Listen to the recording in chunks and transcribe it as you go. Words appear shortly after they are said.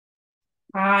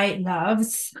Hi,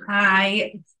 loves.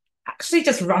 I actually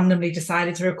just randomly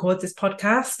decided to record this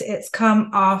podcast. It's come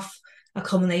off a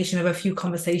culmination of a few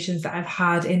conversations that I've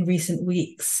had in recent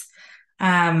weeks.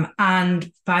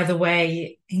 And by the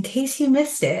way, in case you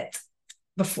missed it,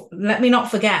 let me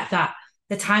not forget that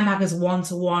the Time Hackers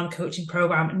one-to-one coaching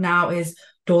program now is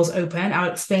doors open.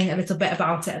 I'll explain a little bit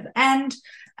about it at the end.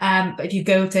 But if you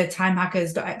go to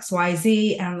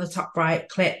timehackers.xyz and on the top right,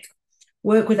 click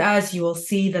work with us, you will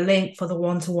see the link for the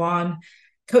one-to-one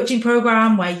coaching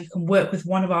program where you can work with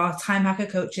one of our time hacker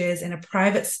coaches in a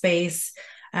private space.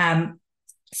 I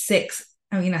said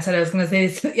I was going to say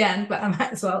this at the end, but I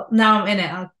might as well. Now I'm in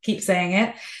it. I'll keep saying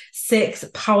it. 6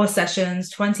 power sessions,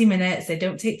 20 minutes. They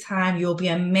don't take time. You'll be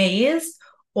amazed.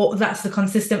 Or that's the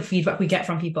consistent feedback we get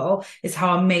from people, is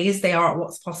how amazed they are at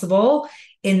what's possible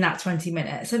in that 20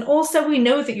 minutes. And also, we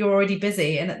know that you're already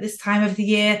busy. And at this time of the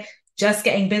year, just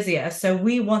getting busier. So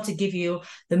we want to give you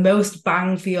the most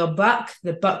bang for your buck,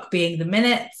 the buck being the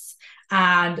minutes.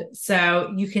 And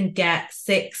so you can get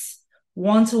 6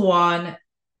 one-to-one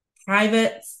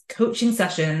private coaching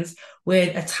sessions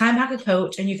with a time hacker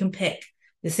coach, and you can pick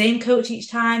the same coach each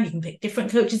time. You can pick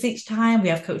different coaches each time. We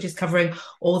have coaches covering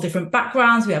all different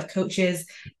backgrounds. We have coaches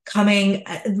coming.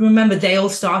 Remember, they all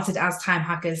started as time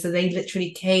hackers. So they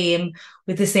literally came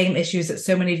with the same issues that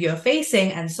so many of you are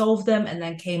facing and solved them, and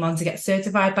then came on to get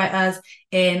certified by us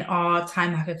in our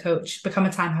time hacker coach, become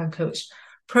a time hacker coach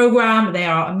program. They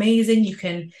are amazing. You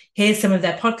can hear some of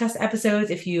their podcast episodes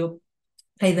if you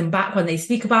play them back when they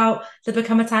speak about the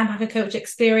Become a Time Hacker Coach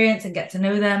experience and get to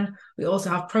know them. We also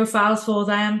have profiles for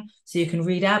them, so you can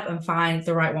read up and find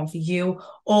the right one for you,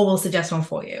 or we'll suggest one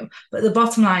for you. But the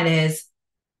bottom line is,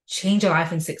 change your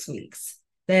life in 6 weeks.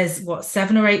 There's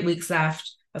 7 or 8 weeks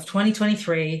left of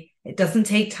 2023. It doesn't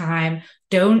take time.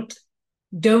 Don't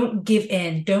give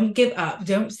in. Don't give up.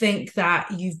 Don't think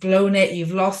that you've blown it,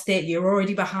 you've lost it, you're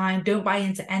already behind. Don't buy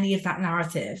into any of that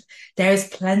narrative. There is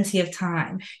plenty of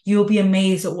time. You'll be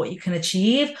amazed at what you can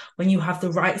achieve when you have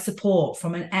the right support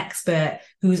from an expert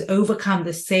who's overcome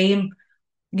the same,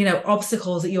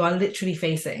 obstacles that you are literally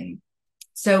facing.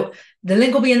 So the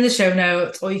link will be in the show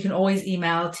notes, or you can always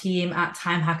email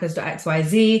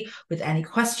team@timehackers.xyz with any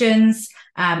questions,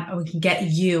 and we can get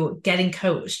you getting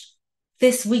coached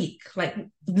this week, like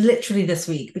literally this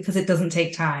week, because it doesn't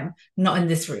take time, not in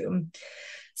this room.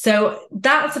 So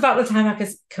that's about the Time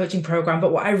Hackers coaching program.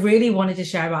 But what I really wanted to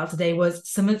share about today was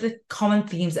some of the common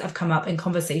themes that have come up in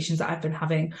conversations that I've been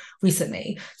having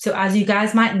recently. So as you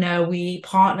guys might know, we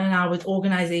partner now with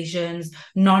organizations,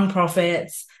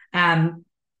 nonprofits,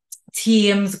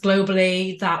 teams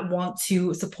globally that want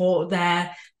to support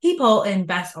their people in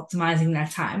best optimizing their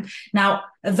time. Now,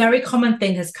 a very common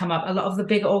thing has come up. A lot of the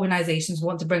bigger organizations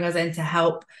want to bring us in to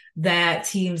help their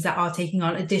teams that are taking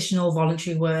on additional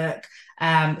voluntary work,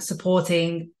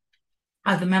 supporting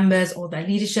other members or their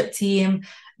leadership team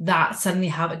that suddenly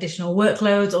have additional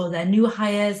workloads, or their new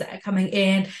hires that are coming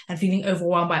in and feeling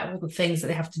overwhelmed by all the things that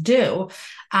they have to do.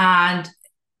 And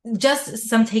just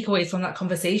some takeaways from that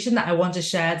conversation that I want to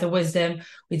share the wisdom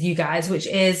with you guys, which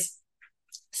is,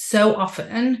 so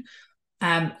often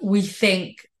we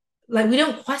think, like, we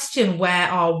don't question where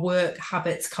our work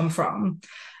habits come from.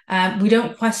 We're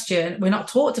not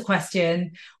taught to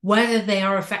question whether they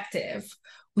are effective.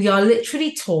 We are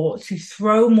literally taught to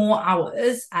throw more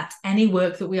hours at any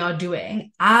work that we are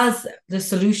doing as the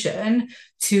solution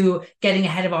to getting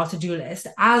ahead of our to-do list,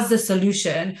 as the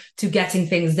solution to getting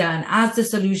things done, as the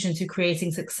solution to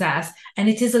creating success. And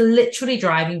it is literally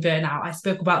driving burnout. I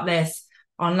spoke about this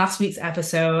on last week's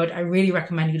episode. I really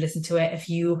recommend you listen to it if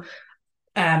you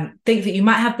think that you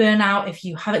might have burnout, if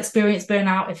you have experienced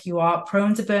burnout, if you are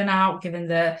prone to burnout, given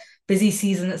the busy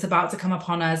season that's about to come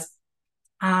upon us.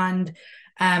 And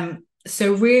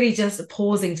so really just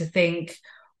pausing to think,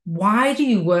 why do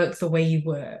you work the way you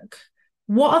work?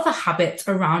 What are the habits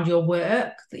around your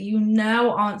work that you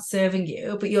know aren't serving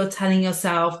you, but you're telling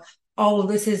yourself, oh,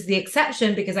 this is the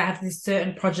exception because I have this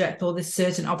certain project or this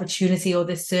certain opportunity or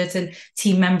this certain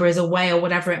team member is away or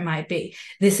whatever it might be.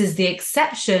 This is the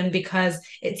exception because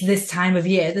it's this time of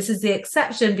year. This is the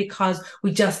exception because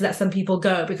we just let some people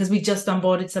go, because we just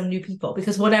onboarded some new people,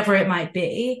 because whatever it might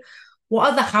be.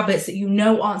 What are the habits that you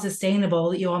know aren't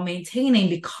sustainable that you are maintaining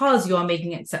because you are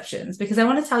making exceptions? Because I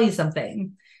want to tell you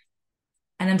something,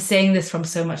 and I'm saying this from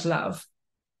so much love.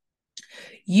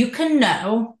 You can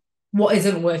know what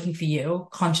isn't working for you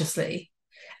consciously.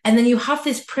 And then you have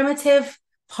this primitive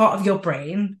part of your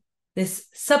brain, this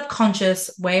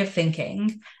subconscious way of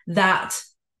thinking that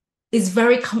is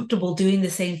very comfortable doing the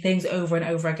same things over and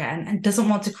over again and doesn't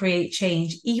want to create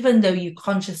change, even though you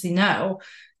consciously know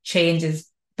change is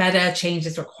better, change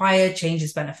is required, change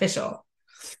is beneficial.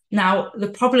 Now, the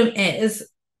problem is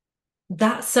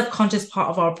that subconscious part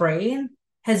of our brain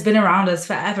has been around us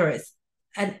forever. It's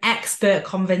an expert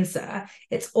convincer.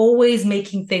 It's always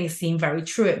making things seem very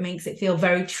true. It makes it feel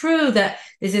very true that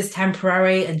this is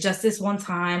temporary and just this one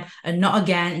time and not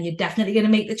again. And you're definitely going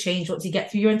to make the change once you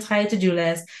get through your entire to-do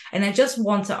list. And I just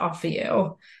want to offer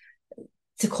you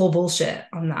to call bullshit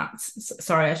on that.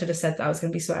 Sorry, I should have said that I was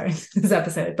going to be swearing this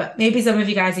episode, but maybe some of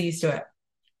you guys are used to it.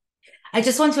 I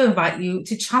just want to invite you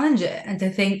to challenge it and to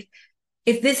think,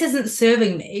 if this isn't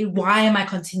serving me, why am I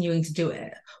continuing to do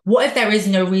it? What if there is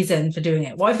no reason for doing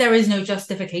it? What if there is no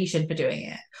justification for doing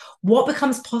it? What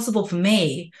becomes possible for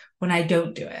me when I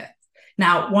don't do it?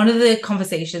 Now, one of the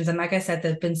conversations, and like I said,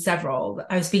 there've been several,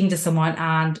 I was speaking to someone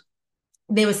and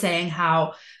they were saying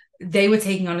how they were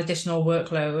taking on additional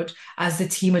workload as the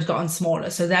team had gotten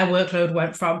smaller. So their workload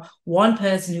went from one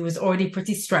person who was already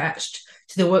pretty stretched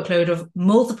to the workload of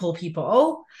multiple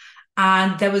people.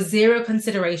 And there was zero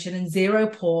consideration and zero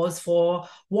pause for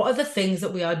what are the things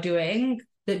that we are doing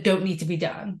that don't need to be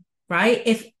done, right?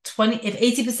 If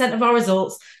 80% of our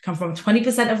results come from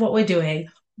 20% of what we're doing,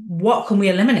 what can we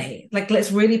eliminate? Like,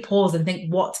 let's really pause and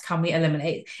think, what can we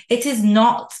eliminate? It is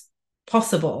not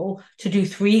possible to do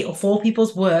 3 or 4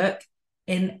 people's work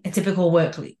in a typical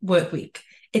work week.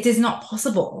 It is not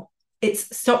possible.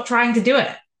 It's stop trying to do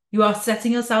it. You are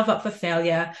setting yourself up for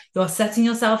failure. You're setting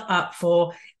yourself up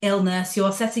for illness.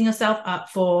 You're setting yourself up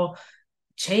for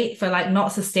like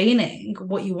not sustaining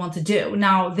what you want to do.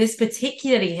 Now, this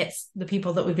particularly hits the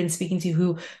people that we've been speaking to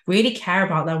who really care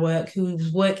about their work,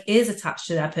 whose work is attached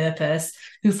to their purpose,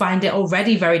 who find it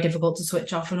already very difficult to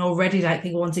switch off and already like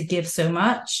they want to give so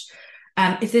much.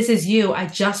 If this is you, I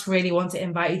just really want to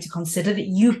invite you to consider that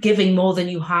you giving more than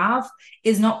you have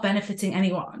is not benefiting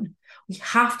anyone. We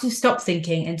have to stop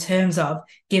thinking in terms of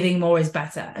giving more is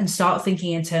better and start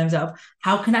thinking in terms of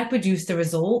how can I produce the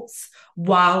results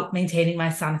while maintaining my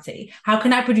sanity? How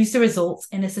can I produce the results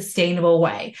in a sustainable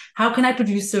way? How can I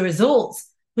produce the results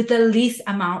with the least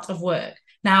amount of work?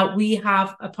 Now, we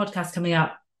have a podcast coming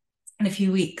up in a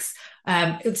few weeks.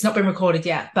 It's not been recorded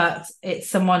yet, but it's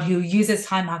someone who uses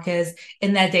time hackers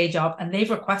in their day job, and they've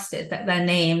requested that their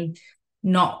name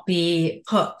not be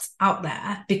put out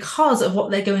there because of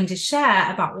what they're going to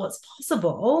share about what's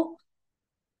possible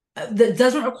that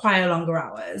doesn't require longer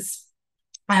hours.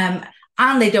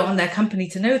 And they don't want their company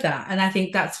to know that. And I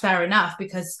think that's fair enough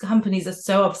because companies are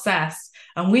so obsessed,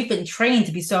 and we've been trained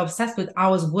to be so obsessed with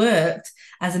hours worked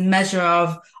as a measure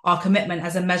of our commitment,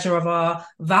 as a measure of our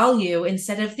value,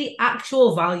 instead of the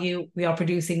actual value we are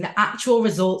producing, the actual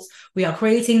results we are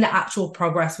creating, the actual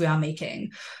progress we are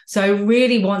making. So I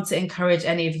really want to encourage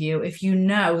any of you, if you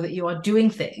know that you are doing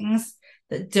things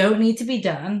that don't need to be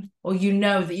done, or you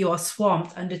know that you are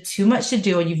swamped under too much to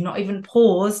do and you've not even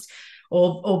paused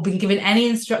or been given any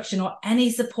instruction or any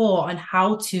support on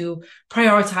how to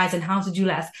prioritize and how to do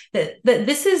less, that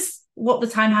this is what the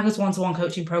Time Hackers one-to-one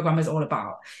coaching program is all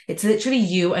about. It's literally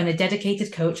you and a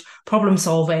dedicated coach problem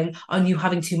solving on you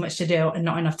having too much to do and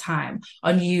not enough time,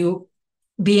 on you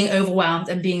being overwhelmed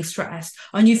and being stressed,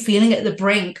 on you feeling at the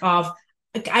brink of,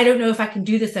 I don't know if I can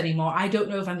do this anymore. I don't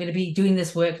know if I'm going to be doing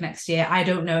this work next year. I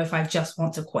don't know if I just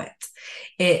want to quit.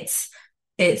 It's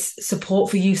support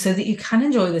for you so that you can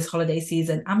enjoy this holiday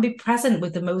season and be present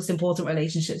with the most important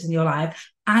relationships in your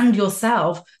life and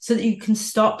yourself, so that you can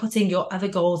stop putting your other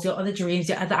goals, your other dreams,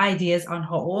 your other ideas on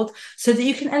hold, so that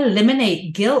you can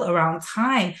eliminate guilt around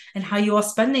time and how you are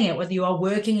spending it, whether you are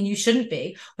working and you shouldn't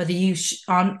be, whether you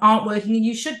aren't working and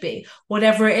you should be,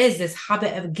 whatever it is, this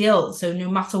habit of guilt. So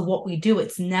no matter what we do,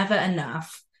 it's never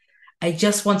enough. I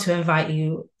just want to invite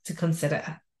you to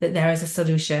consider that there is a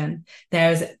solution.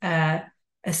 There is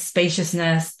a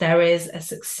spaciousness, there is a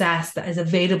success that is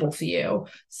available for you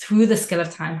through the skill of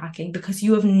time hacking, because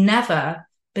you have never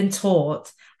been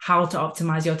taught how to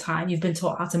optimize your time. You've been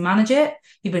taught how to manage it.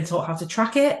 You've been taught how to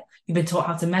track it. You've been taught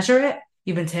how to measure it.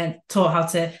 You've been taught how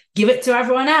to give it to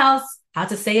everyone else, how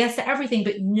to say yes to everything,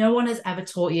 but no one has ever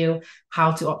taught you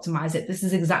how to optimize it. This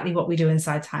is exactly what we do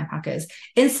inside Time Hackers.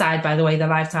 Inside, by the way, the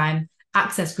Lifetime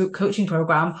Access Group Coaching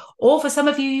Program, or for some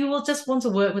of you, you will just want to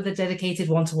work with a dedicated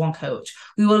one-to-one coach.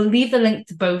 We will leave the link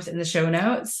to both in the show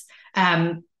notes.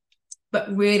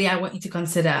 But really, I want you to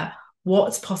consider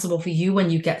what's possible for you when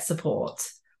you get support.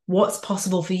 What's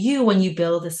possible for you when you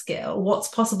build a skill? What's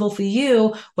possible for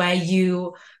you where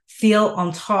you feel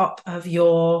on top of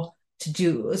your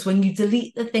to-dos, when you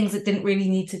delete the things that didn't really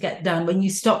need to get done, when you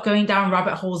stop going down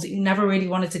rabbit holes that you never really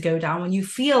wanted to go down, when you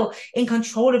feel in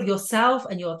control of yourself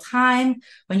and your time,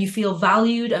 when you feel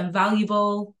valued and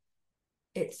valuable.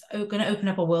 it's going to open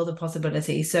up a world of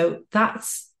possibility. So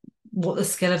that's what the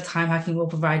skill of time hacking will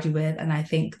provide you with. And I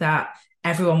think that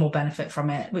everyone will benefit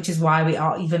from it, which is why we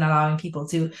are even allowing people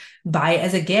to buy it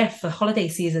as a gift for holiday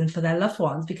season for their loved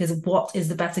ones, because what is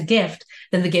the better gift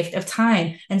than the gift of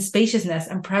time and spaciousness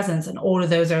and presence? And all of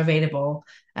those are available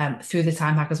through the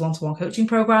Time Hackers one-to-one coaching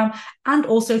program, and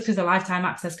also through the Lifetime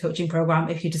Access coaching program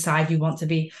if you decide you want to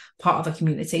be part of a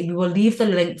community. We will leave the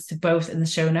links to both in the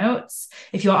show notes.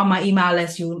 If you're on my email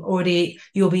list,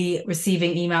 you'll be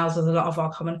receiving emails with a lot of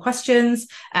our common questions.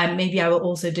 And maybe I will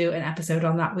also do an episode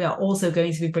on that. We are also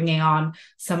going to be bringing on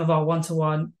some of our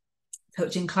one-to-one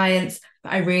coaching clients,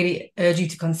 but I really urge you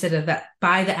to consider that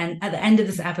at the end of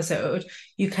this episode,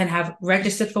 you can have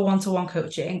registered for one-to-one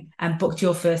coaching and booked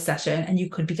your first session, and you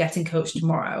could be getting coached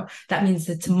tomorrow. That means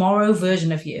the tomorrow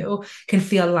version of you can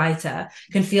feel lighter,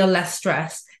 can feel less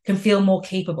stressed, can feel more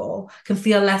capable, can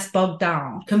feel less bogged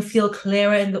down, can feel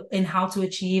clearer in how to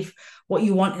achieve what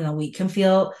you want in a week, can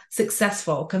feel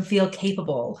successful, can feel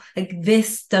capable. Like,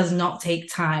 this does not take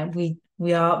time.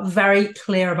 We are very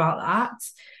clear about that.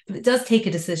 But it does take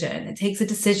a decision. It takes a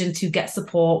decision to get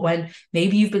support when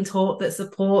maybe you've been taught that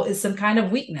support is some kind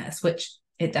of weakness, which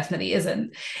it definitely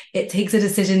isn't. It takes a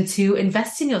decision to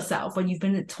invest in yourself when you've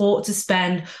been taught to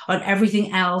spend on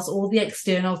everything else, all the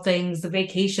external things, the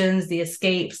vacations, the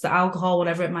escapes, the alcohol,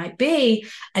 whatever it might be,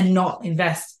 and not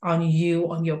invest on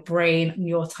you, on your brain, on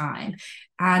your time.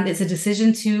 And it's a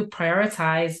decision to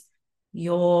prioritize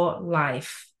your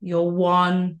life, your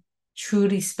one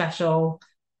truly special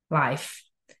life.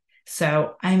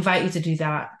 So I invite you to do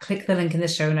that. Click the link in the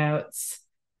show notes,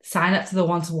 sign up to the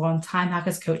one-to-one Time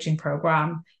Hackers coaching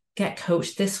program, get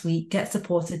coached this week, get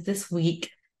supported this week,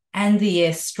 end the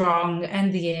year strong,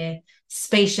 end the year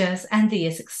spacious, end the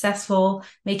year successful,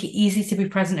 make it easy to be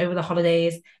present over the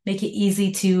holidays, make it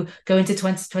easy to go into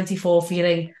 2024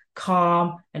 feeling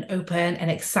calm and open and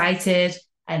excited,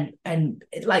 and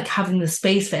like having the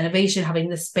space for innovation, having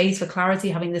the space for clarity,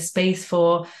 having the space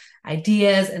for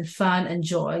ideas and fun and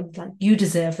joy. Like, you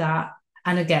deserve that.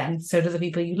 And again, so do the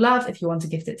people you love if you want to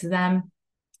gift it to them.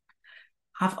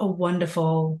 Have a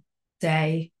wonderful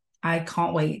day. I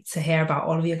can't wait to hear about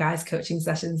all of your guys' coaching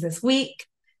sessions this week.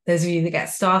 Those of you that get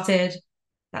started,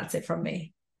 that's it from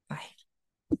me. Bye.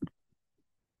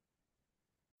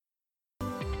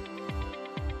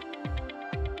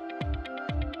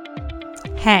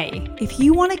 Hey, if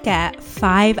you want to get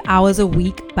 5 hours a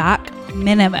week back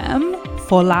minimum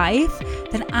for life,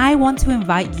 then I want to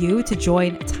invite you to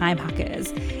join Time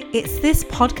Hackers. It's this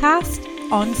podcast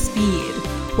on speed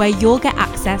where you'll get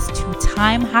access to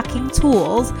time hacking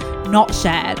tools not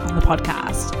shared on the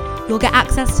podcast. You'll get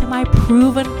access to my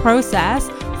proven process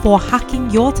for hacking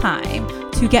your time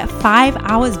to get 5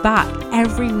 hours back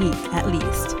every week at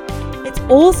least. It's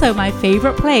also my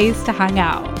favorite place to hang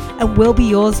out, and will be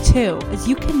yours too, as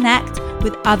you connect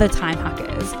with other time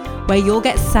hackers, where you'll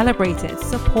get celebrated,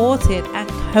 supported, and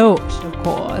coached, of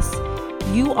course.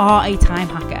 You are a time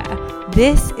hacker.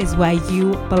 This is where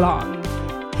you belong.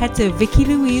 Head to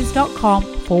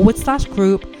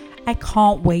vickylouise.com/group. I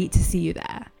can't wait to see you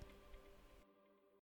there.